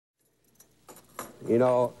You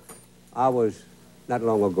know, not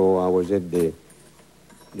long ago, I was at the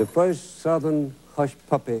first Southern Hush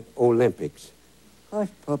Puppy Olympics. Hush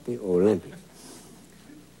Puppy Olympics.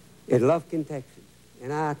 In Lufkin, Texas.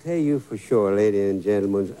 And I tell you for sure, ladies and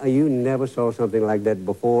gentlemen, you never saw something like that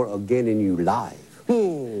before again in your life.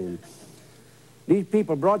 These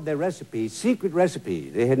people brought their recipes, secret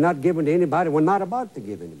recipes. They had not given to anybody, were not about to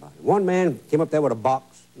give anybody. One man came up there with a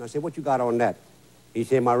box, and I said, "What you got on that?" He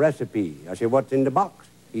said, "My recipe." I said, "What's in the box?"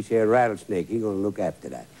 He said, "A rattlesnake. He's going to look after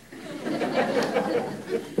that."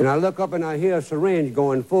 And I look up and I hear a syringe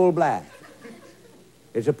going full blast.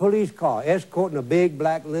 It's a police car escorting a big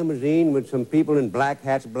black limousine with some people in black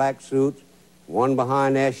hats, black suits. One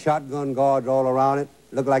behind there, shotgun guards all around it.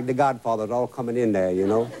 Look like the Godfathers all coming in there, you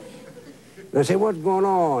know. And I say, "What's going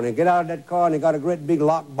on?" And get out of that car, and they got a great big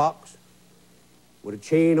lock box with a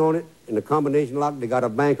chain on it and a combination lock. They got a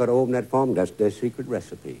banker to open that for them. That's their secret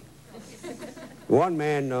recipe. One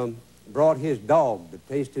man brought his dog to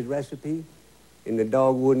taste his recipe, and the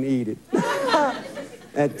dog wouldn't eat it.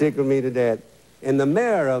 That tickled me to death. And the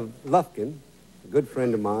mayor of Lufkin, a good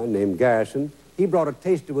friend of mine named Garrison, he brought a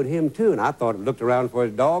taster with him, too. And I thought, looked around for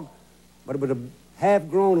his dog, but it was a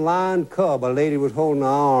half-grown lion cub a lady was holding her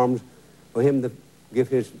arms for him to give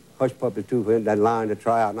his hush puppy to, for him, that lion to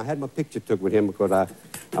try out. And I had my picture took with him because I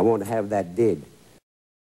wanted to have that did.